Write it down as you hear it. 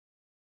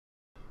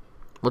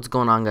What's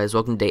going on, guys?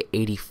 Welcome to day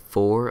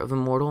 84 of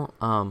Immortal.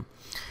 I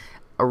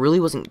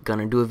really wasn't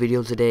gonna do a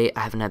video today.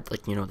 I haven't had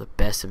the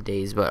best of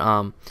days,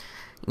 but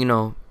you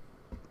know,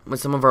 with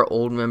some of our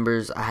old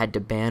members, I had to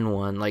ban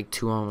one, like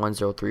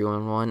 2-on-1,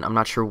 3-on-1. I'm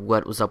not sure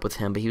what was up with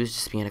him, but he was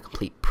just being a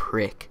complete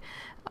prick.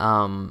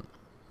 And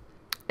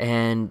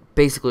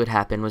basically what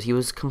happened was he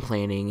was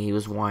complaining, he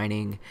was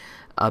whining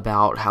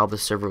about how the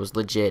server was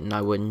legit and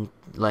I wouldn't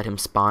let him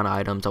spawn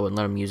items, I wouldn't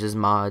let him use his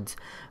mods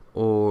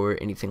or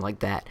anything like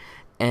that.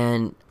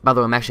 And by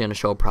the way, I'm actually going to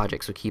show a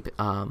project, so keep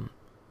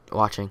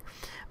watching.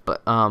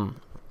 But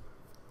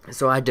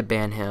so I had to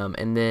ban him,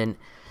 and then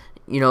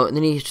and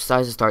then he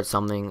decides to start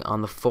something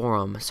on the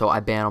forum. So I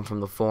ban him from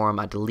the forum.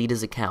 I delete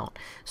his account.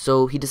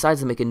 So he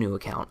decides to make a new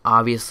account.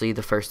 Obviously,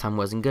 the first time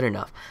wasn't good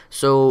enough.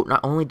 So not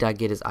only did I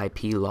get his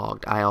IP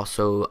logged, I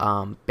also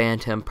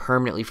banned him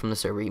permanently from the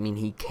server. I mean,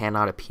 he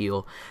cannot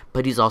appeal,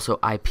 but he's also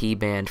IP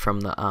banned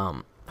from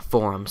the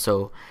forum.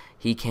 So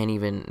he can't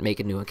even make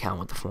a new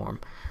account with the forum.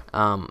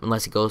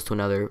 Unless he goes to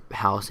another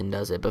house and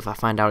does it. But if I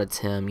find out it's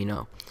him,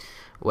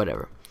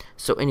 whatever.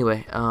 So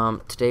anyway,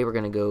 today we're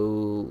gonna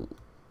go.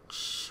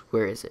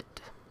 Where is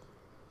it?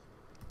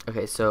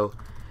 Okay, so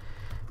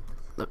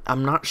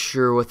I'm not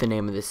sure what the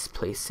name of this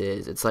place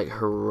is. It's like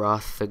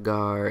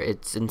Hrothgar.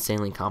 It's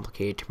insanely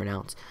complicated to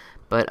pronounce.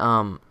 But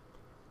I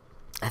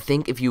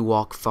think if you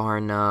walk far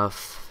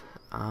enough,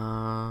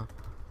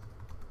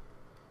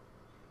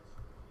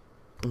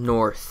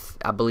 north.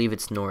 I believe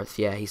it's north.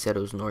 Yeah, he said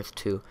it was north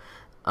too.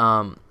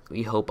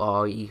 We hope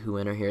all ye who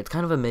enter here. It's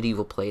kind of a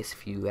medieval place,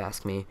 if you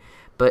ask me.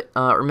 But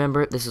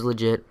remember, this is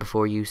legit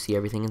before you see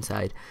everything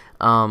inside.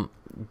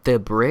 The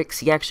bricks,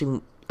 he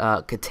actually,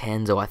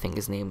 Catanzo, I think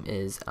his name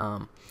is,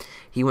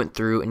 he went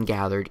through and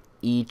gathered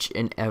each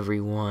and every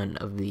one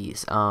of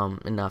these,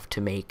 enough to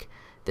make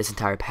this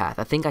entire path.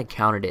 I think I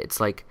counted it. It's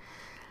like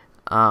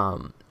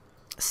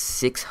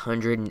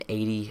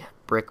 680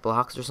 brick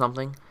blocks or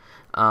something.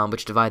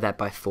 Which divide that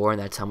by 4,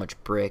 and that's how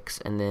much bricks,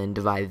 and then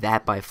divide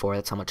that by 4,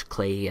 that's how much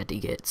clay he had to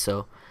get.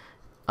 So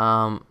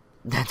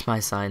that's my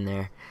sign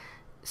there.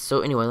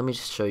 So anyway, let me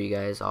just show you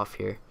guys off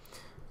here.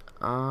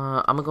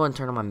 I'm gonna go and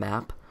turn on my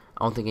map.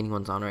 I don't think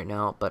anyone's on right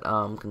now, but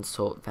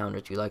consult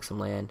founders. Do you like some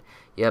land?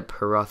 Yep,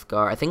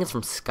 Hrothgar. I think it's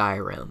from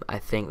Skyrim. I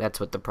think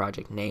that's what the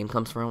project name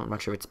comes from. I'm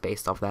not sure if it's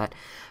based off that.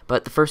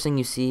 But the first thing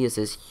you see is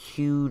this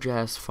huge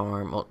ass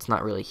farm. Well, it's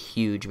not really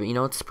huge, but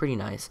it's pretty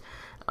nice.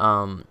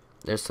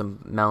 There's some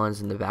melons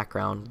in the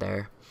background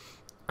there.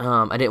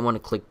 I didn't want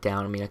to click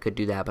down. I mean, I could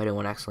do that, but I didn't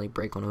want to accidentally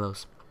break one of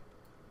those.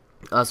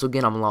 So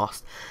again, I'm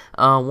lost.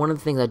 One of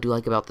the things I do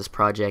like about this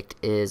project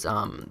is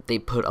they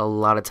put a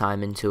lot of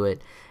time into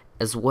it,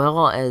 as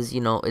well as,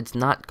 it's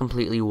not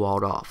completely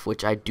walled off,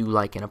 which I do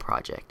like in a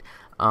project.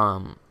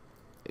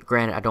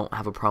 Granted, I don't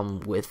have a problem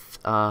with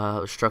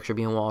structure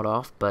being walled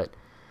off, but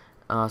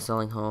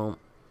selling home,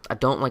 I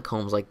don't like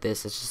homes like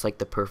this. It's just like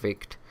the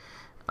perfect,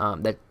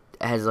 that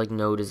has like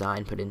no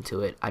design put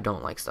into it. I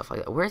don't like stuff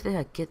like that. Where did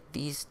I get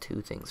these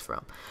two things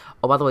from?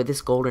 Oh, by the way,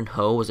 this golden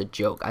hoe was a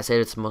joke. I said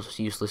it's the most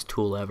useless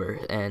tool ever,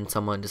 and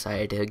someone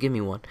decided to give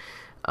me one.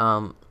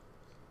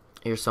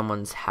 Here's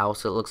someone's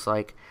house, it looks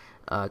like.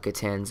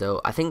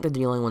 Catanzo. I think they're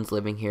the only ones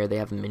living here. They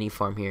have a mini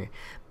farm here,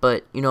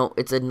 but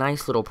it's a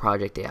nice little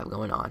project they have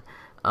going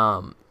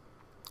on.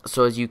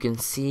 So as you can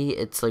see,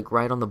 it's like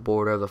right on the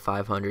border of the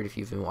 500 if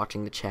you've been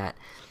watching the chat.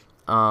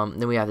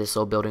 Then we have this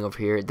little building over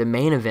here. The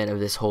main event of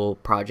this whole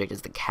project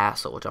is the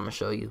castle, which I'm going to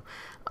show you.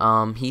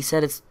 He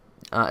said it's,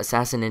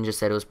 Assassin Ninja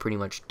said it was pretty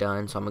much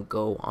done, so I'm going to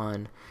go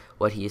on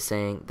what he is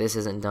saying. This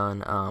isn't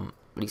done, at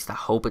least I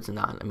hope it's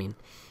not. I mean,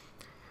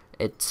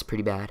 it's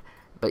pretty bad.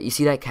 But you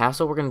see that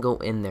castle? We're going to go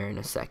in there in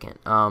a second.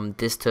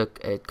 This took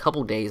a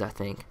couple days, I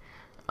think.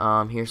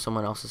 Here's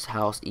someone else's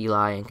house,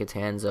 Eli and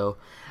Catanzo.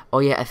 Oh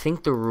yeah, I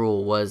think the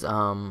rule was,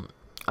 I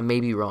may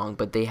be wrong,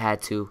 but they had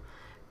to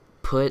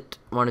put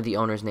one of the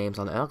owner's names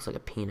on there. That looks like a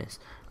penis.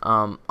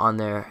 On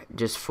there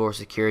just for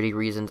security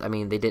reasons. I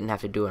mean, they didn't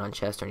have to do it on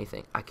chest or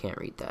anything. I can't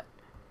read that.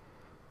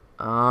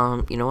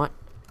 You know what?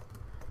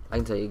 I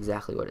can tell you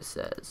exactly what it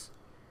says.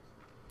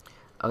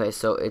 Okay,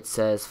 so it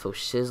says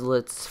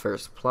Foshizlet's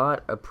first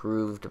plot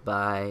approved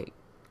by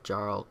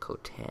Jarl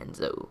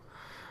Cotanzo.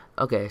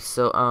 Okay,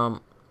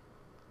 so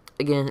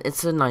again,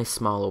 it's a nice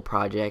small little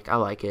project. I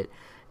like it.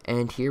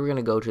 And here we're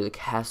gonna go to the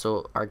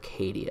Castle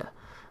Arcadia.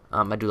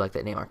 I do like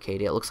that name,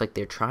 Arcadia. It looks like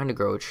they're trying to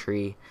grow a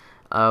tree.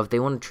 If they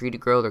want a tree to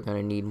grow, they're going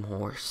to need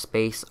more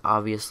space,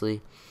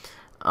 obviously.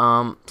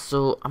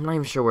 So I'm not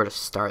even sure where to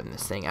start in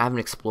this thing. I haven't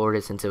explored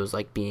it since it was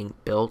like being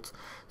built.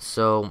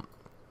 So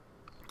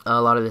a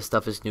lot of this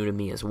stuff is new to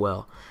me as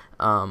well.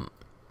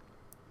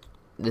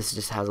 This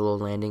just has a little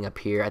landing up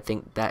here. I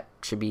think that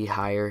should be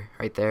higher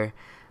right there.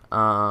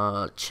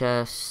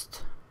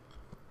 Chest,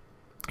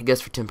 I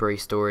guess for temporary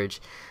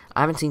storage. I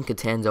haven't seen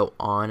Catanzo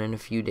on in a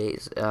few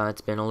days.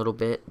 It's been a little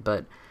bit,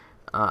 but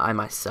I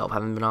myself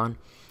haven't been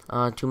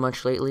on too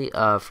much lately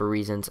for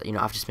reasons,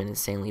 I've just been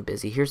insanely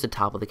busy. Here's the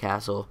top of the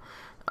castle.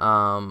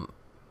 Oh,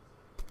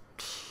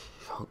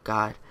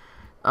 God.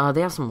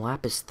 They have some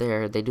lapis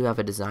there. They do have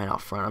a design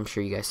out front. I'm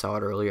sure you guys saw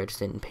it earlier. I just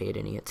didn't pay it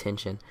any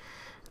attention.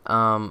 Did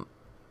I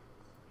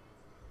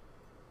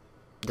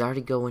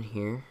already go in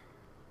here?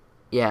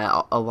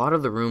 Yeah, a lot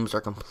of the rooms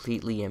are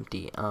completely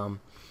empty.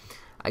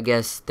 I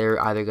guess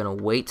they're either gonna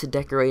wait to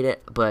decorate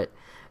it, but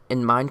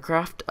in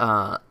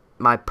Minecraft,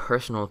 my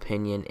personal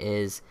opinion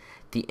is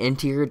the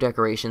interior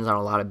decorations on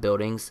a lot of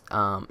buildings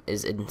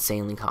is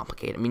insanely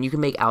complicated. I mean, you can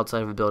make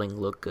outside of a building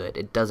look good.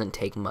 It doesn't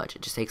take much.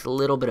 It just takes a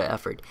little bit of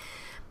effort.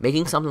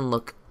 Making something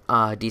look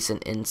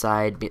decent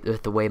inside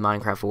with the way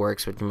Minecraft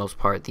works, for the most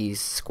part,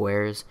 these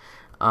squares,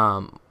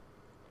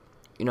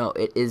 you know,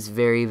 it is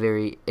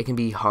it can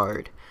be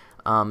hard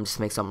just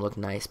to make something look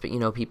nice. But, you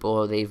know,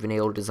 they've been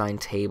able to design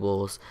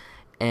tables,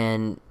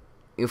 and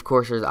of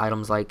course there's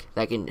items like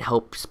that can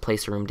help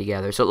place a room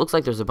together. So it looks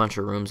like there's a bunch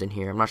of rooms in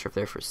here. I'm not sure if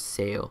they're for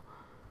sale.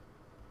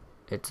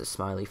 It's a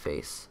smiley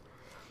face.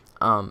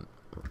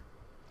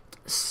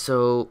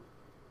 So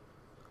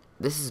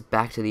this is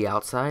back to the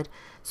outside.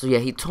 So yeah,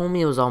 he told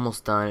me it was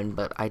almost done,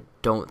 but I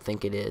don't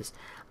think it is.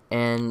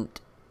 And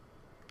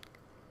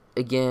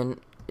again,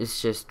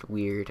 it's just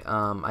weird.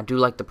 I do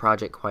like the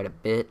project quite a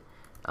bit.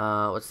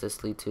 What's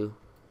this lead to?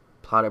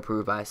 Plot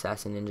approved by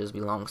Assassin Ninjas,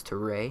 belongs to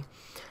Ray.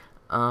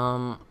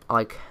 I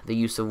like the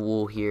use of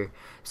wool here.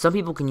 Some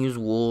people can use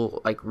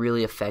wool like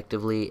really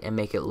effectively and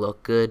make it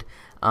look good,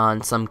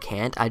 and some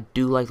can't. I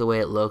do like the way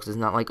it looks. It's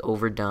not like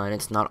overdone.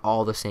 It's not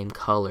all the same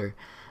color.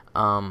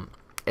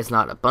 It's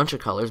not a bunch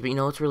of colors, but you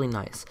know, it's really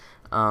nice.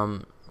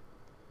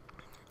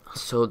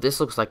 So this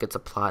looks like it's a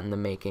plot in the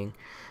making.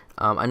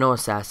 I know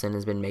Assassin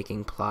has been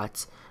making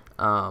plots.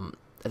 I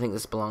think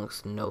this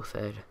belongs to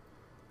NoFed.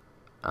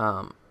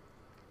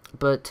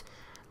 But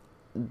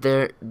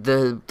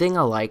the thing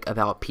I like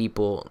about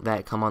people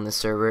that come on the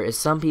server is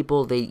some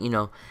people, they, you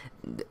know,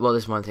 well,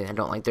 there's one thing I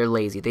don't like. They're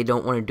lazy. They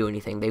don't want to do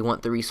anything. They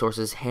want the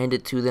resources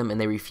handed to them,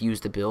 and they refuse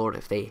to build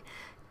if they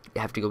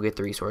have to go get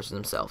the resources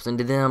themselves. And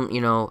to them,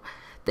 you know,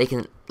 they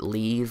can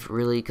leave,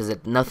 really, because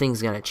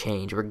nothing's going to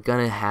change. We're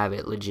going to have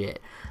it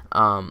legit.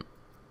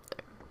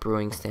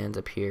 Brewing stands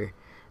up here.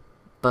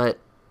 But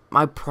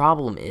my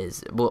problem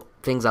is, well,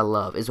 things I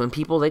love, is when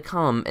people, they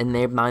come and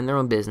they mind their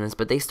own business,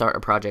 but they start a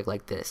project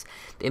like this.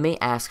 They may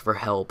ask for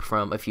help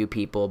from a few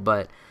people,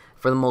 but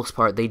for the most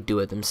part, they do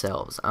it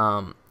themselves.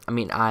 I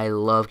mean, I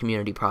love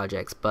community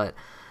projects, but,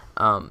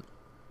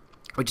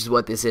 which is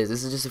what this is.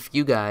 This is just a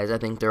few guys. I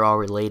think they're all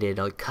related,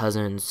 like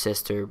cousins,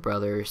 sister,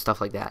 brother, stuff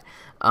like that.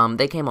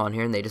 They came on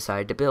here and they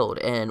decided to build.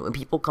 And when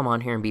people come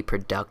on here and be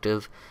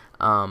productive,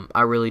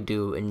 I really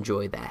do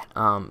enjoy that,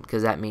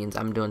 because that means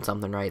I'm doing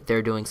something right,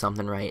 they're doing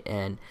something right.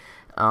 And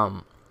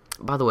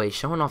by the way,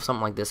 showing off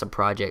something like this, a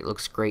project,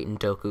 looks great in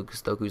Doku,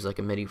 because Doku's like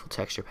a medieval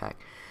texture pack.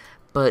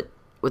 But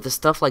with the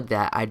stuff like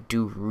that, I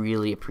do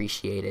really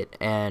appreciate it,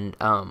 and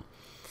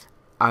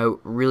I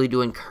really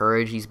do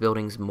encourage these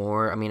buildings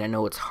more. I mean, I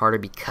know it's harder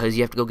because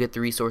you have to go get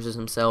the resources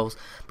themselves,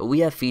 but we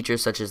have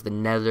features such as the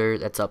Nether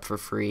that's up for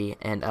free,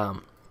 and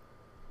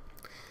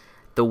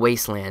the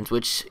Wastelands,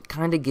 which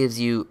kind of gives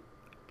you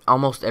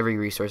almost every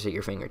resource at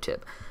your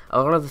fingertip. A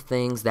lot of the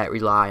things that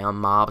rely on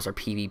mobs or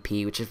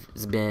PvP, which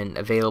has been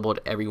available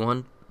to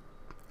everyone,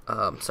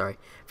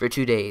 for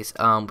 2 days,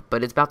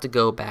 but it's about to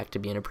go back to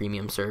being a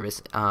premium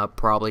service,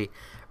 probably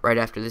right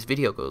after this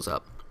video goes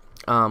up.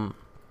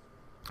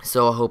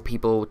 So I hope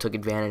people took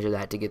advantage of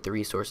that to get the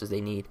resources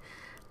they need.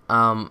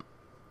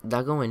 Did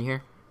I go in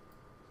here?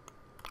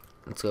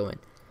 Let's go in.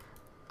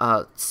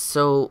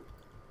 So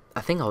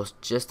I think I was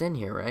just in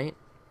here, right?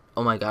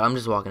 Oh my god, I'm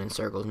just walking in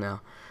circles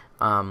now.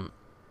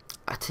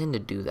 I tend to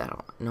do that a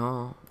lot.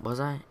 No, was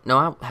I? No,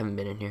 I haven't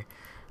been in here.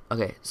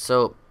 Okay,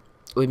 so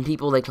when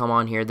people, they come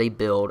on here, they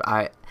build.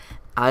 I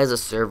as a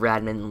server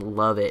admin,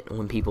 love it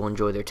when people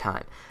enjoy their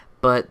time.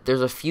 But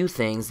there's a few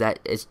things that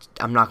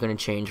I'm not going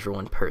to change for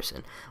one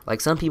person.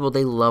 Like, some people,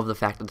 they love the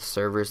fact that the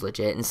server is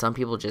legit, and some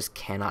people just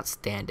cannot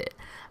stand it.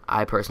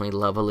 I personally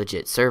love a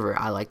legit server.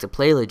 I like to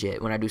play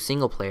legit. When I do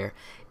single player,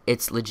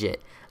 it's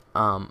legit.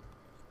 And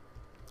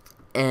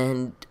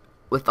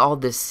with all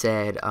this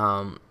said,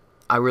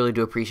 I really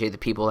do appreciate the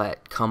people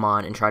that come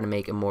on and try to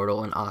make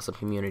Immortal an awesome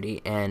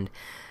community. And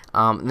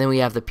then we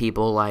have the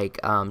people like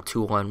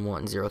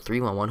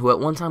 2110311, who at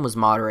one time was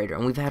moderator,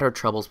 and we've had our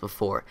troubles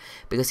before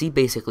because he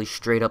basically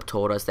straight up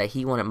told us that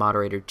he wanted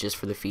moderator just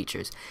for the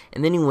features,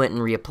 and then he went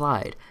and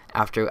reapplied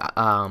after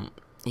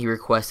he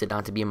requested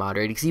not to be a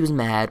moderator because he was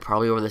mad,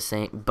 probably over the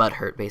same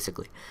butthurt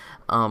basically.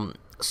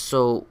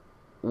 So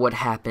what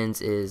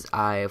happens is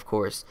I, of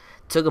course,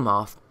 took him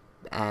off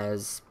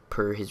as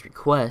per his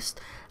request.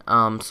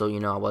 So, you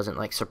know, I wasn't,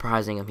 like,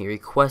 surprising him. He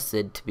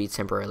requested to be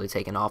temporarily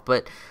taken off,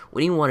 but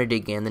when he wanted it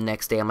again the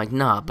next day, I'm like,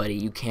 nah, buddy,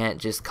 you can't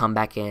just come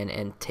back in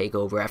and take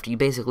over after you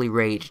basically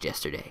raged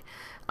yesterday.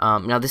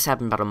 Now, this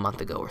happened about a month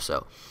ago or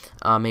so,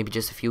 maybe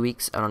just a few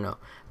weeks, I don't know,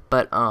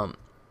 but, I'm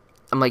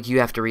like, you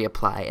have to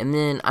reapply, and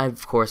then,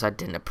 of course, I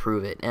didn't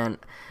approve it, and,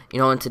 you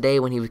know, and today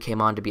when he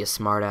came on to be a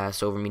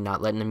smartass over me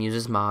not letting him use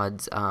his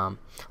mods,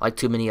 like,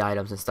 too many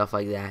items and stuff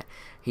like that,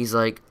 he's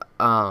like,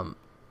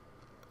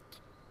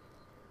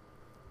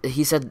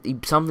 he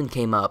said something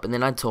came up, and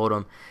then I told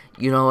him,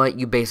 you know what,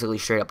 you basically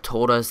straight up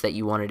told us that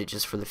you wanted it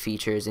just for the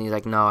features, and he's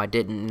like, no, I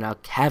didn't, and I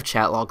have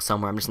chat logs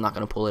somewhere, I'm just not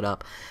going to pull it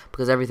up,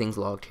 because everything's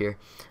logged here.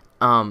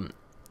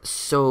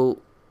 So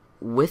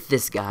with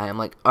this guy, I'm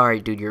like,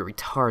 alright dude, you're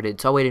retarded,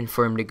 so I waited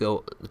for him to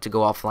go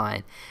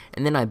offline,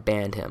 and then I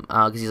banned him,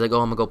 because he's like,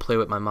 oh, I'm going to go play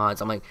with my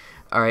mods. I'm like,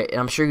 alright, and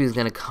I'm sure he was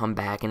going to come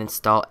back and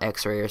install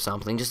X-Ray or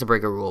something, just to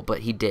break a rule, but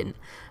he didn't.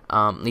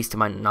 At least to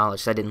my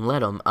knowledge, so I didn't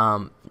let him.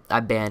 I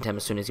banned him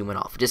as soon as he went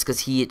off, just because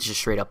he just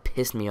straight up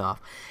pissed me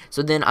off.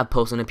 So then I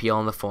posted an appeal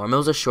on the forum. It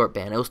was a short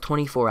ban. It was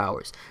 24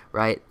 hours,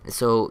 right?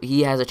 So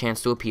he has a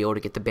chance to appeal to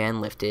get the ban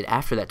lifted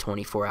after that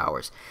 24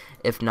 hours.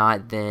 If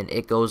not, then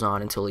it goes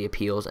on until he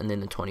appeals, and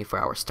then the 24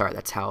 hours start.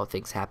 That's how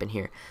things happen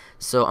here.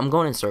 So I'm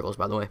going in circles,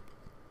 by the way.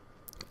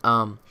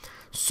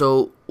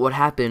 So what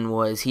happened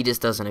was he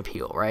just doesn't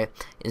appeal, right?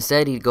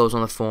 Instead, he goes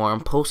on the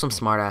forum, posts some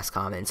smart-ass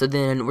comments. So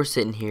then we're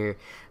sitting here,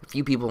 a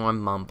few people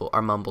on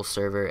our Mumble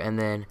server, and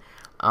then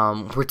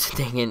we're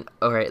thinking,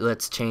 alright,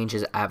 let's change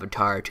his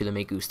avatar to the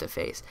Me Gusta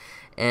face.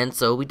 And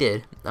so we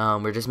did.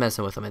 We're just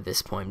messing with him at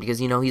this point because,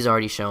 you know, he's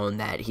already shown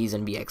that he's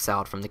going to be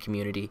exiled from the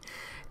community.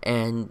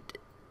 And,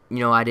 you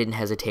know, I didn't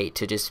hesitate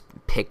to just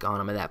pick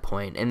on him at that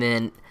point. And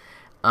then,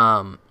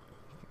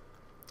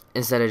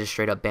 instead of just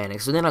straight up banning.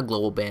 So then I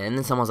global ban, and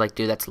then someone's like,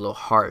 dude, that's a little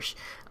harsh,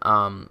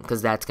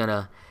 because that's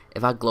gonna,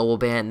 if I global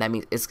ban, that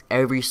means it's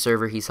every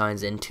server he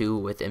signs into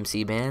with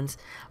MC bans,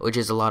 which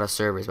is a lot of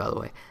servers, by the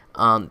way.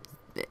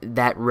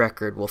 That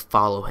record will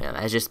follow him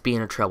as just being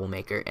a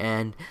troublemaker,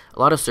 and a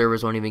lot of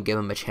servers won't even give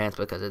him a chance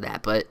because of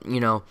that. But, you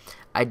know,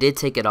 I did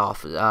take it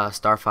off.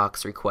 Star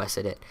Fox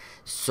requested it,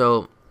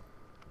 so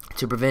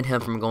to prevent him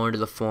from going to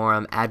the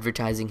forum,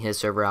 advertising his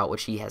server out,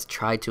 which he has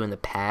tried to in the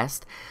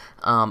past,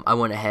 I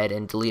went ahead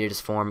and deleted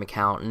his forum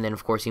account, and then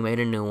of course he made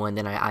a new one,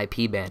 then I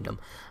IP banned him.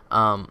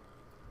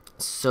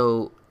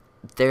 So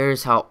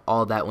there's how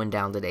all that went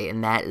down today,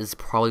 and that is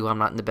probably why I'm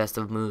not in the best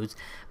of moods.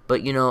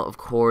 But, you know, of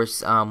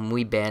course,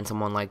 we ban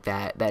someone like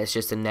that, that is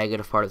just a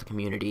negative part of the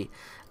community.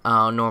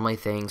 Normally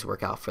things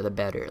work out for the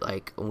better.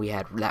 Like, we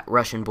had that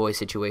Russian boy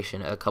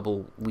situation a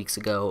couple weeks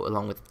ago,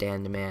 along with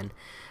Dan the Man.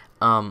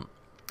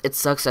 It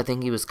sucks. I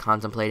think he was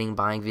contemplating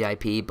buying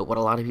VIP, but what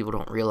a lot of people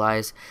don't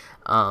realize,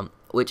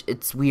 which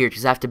it's weird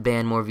because I have to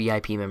ban more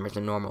VIP members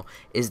than normal,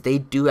 is they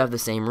do have the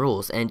same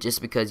rules. And just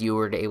because you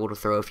were able to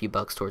throw a few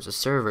bucks towards a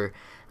server,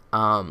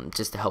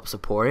 just to help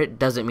support it,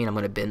 doesn't mean I'm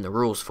going to bend the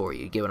rules for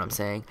you. Get what I'm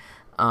saying?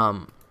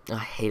 I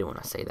hate it when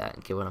I say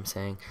that. Get what I'm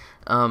saying?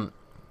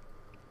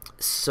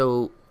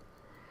 So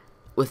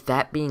with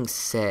that being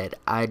said,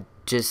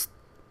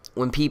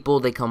 when people,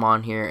 they come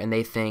on here and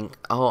they think,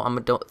 oh, I'm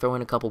going to throw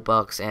in a couple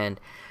bucks and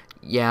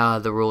yeah,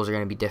 the rules are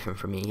going to be different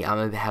for me, I'm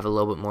going to have a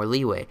little bit more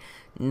leeway.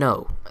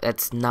 No,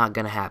 that's not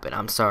going to happen.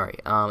 I'm sorry.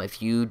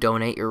 If you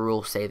donate, your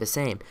rules stay the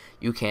same.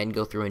 You can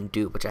go through and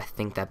dupe, which I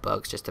think that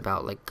bug's just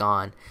about like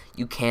gone.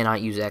 You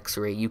cannot use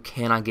X-ray. You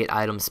cannot get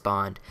items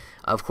spawned.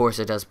 Of course,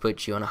 it does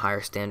put you on higher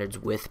standards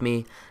with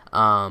me.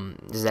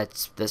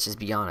 Let's just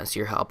be honest.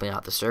 You're helping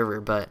out the server,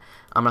 but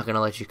I'm not going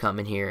to let you come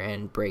in here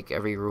and break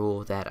every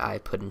rule that I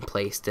put in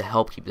place to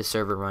help keep the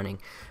server running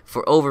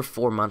for over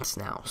 4 months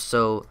now.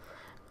 So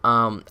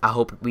I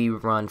hope we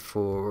run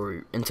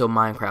until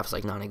Minecraft's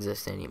like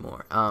non-existent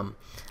anymore.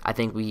 I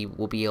think we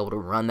will be able to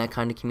run that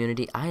kind of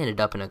community. I ended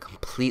up in a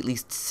completely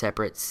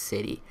separate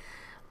city.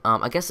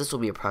 I guess this will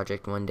be a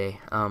project one day.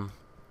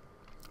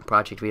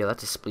 Project video.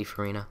 That's a spleef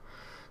arena.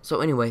 So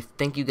anyway,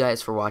 thank you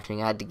guys for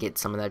watching. I had to get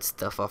some of that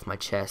stuff off my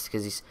chest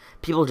because these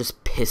people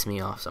just piss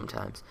me off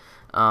sometimes.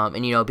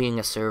 And you know, being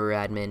a server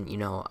admin, you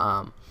know,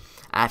 I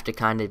have to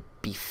kind of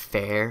be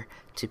fair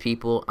to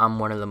people. I'm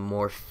one of the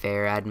more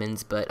fair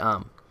admins, but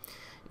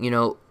you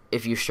know,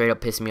 if you straight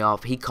up piss me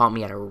off, he caught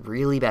me at a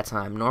really bad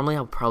time. Normally,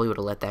 I probably would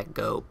have let that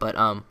go, but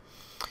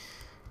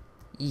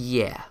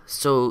yeah.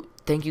 So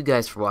thank you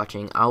guys for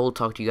watching. I will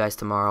talk to you guys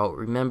tomorrow.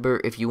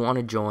 Remember, if you want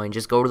to join,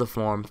 just go to the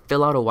forum,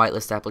 fill out a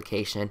whitelist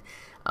application.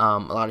 A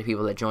lot of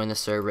people that join the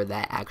server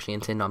that actually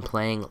intend on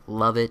playing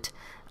love it.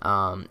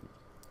 And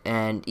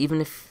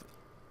even if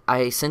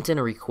I sent in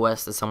a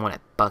request to someone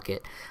at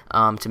Bucket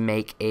to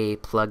make a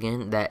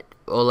plugin that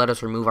will let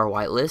us remove our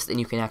whitelist, and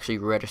you can actually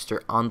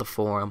register on the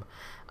forum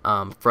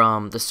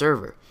from the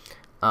server.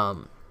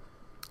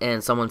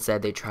 And someone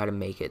said they try to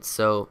make it.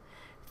 So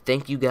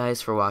thank you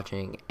guys for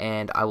watching,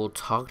 and I will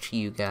talk to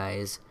you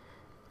guys.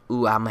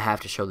 Ooh, I'm gonna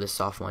have to show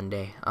this off one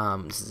day.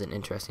 This is an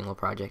interesting little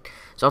project.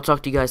 So I'll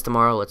talk to you guys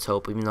tomorrow, let's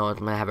hope, even though I'm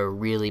gonna have a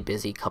really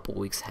busy couple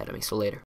weeks ahead of me. So later.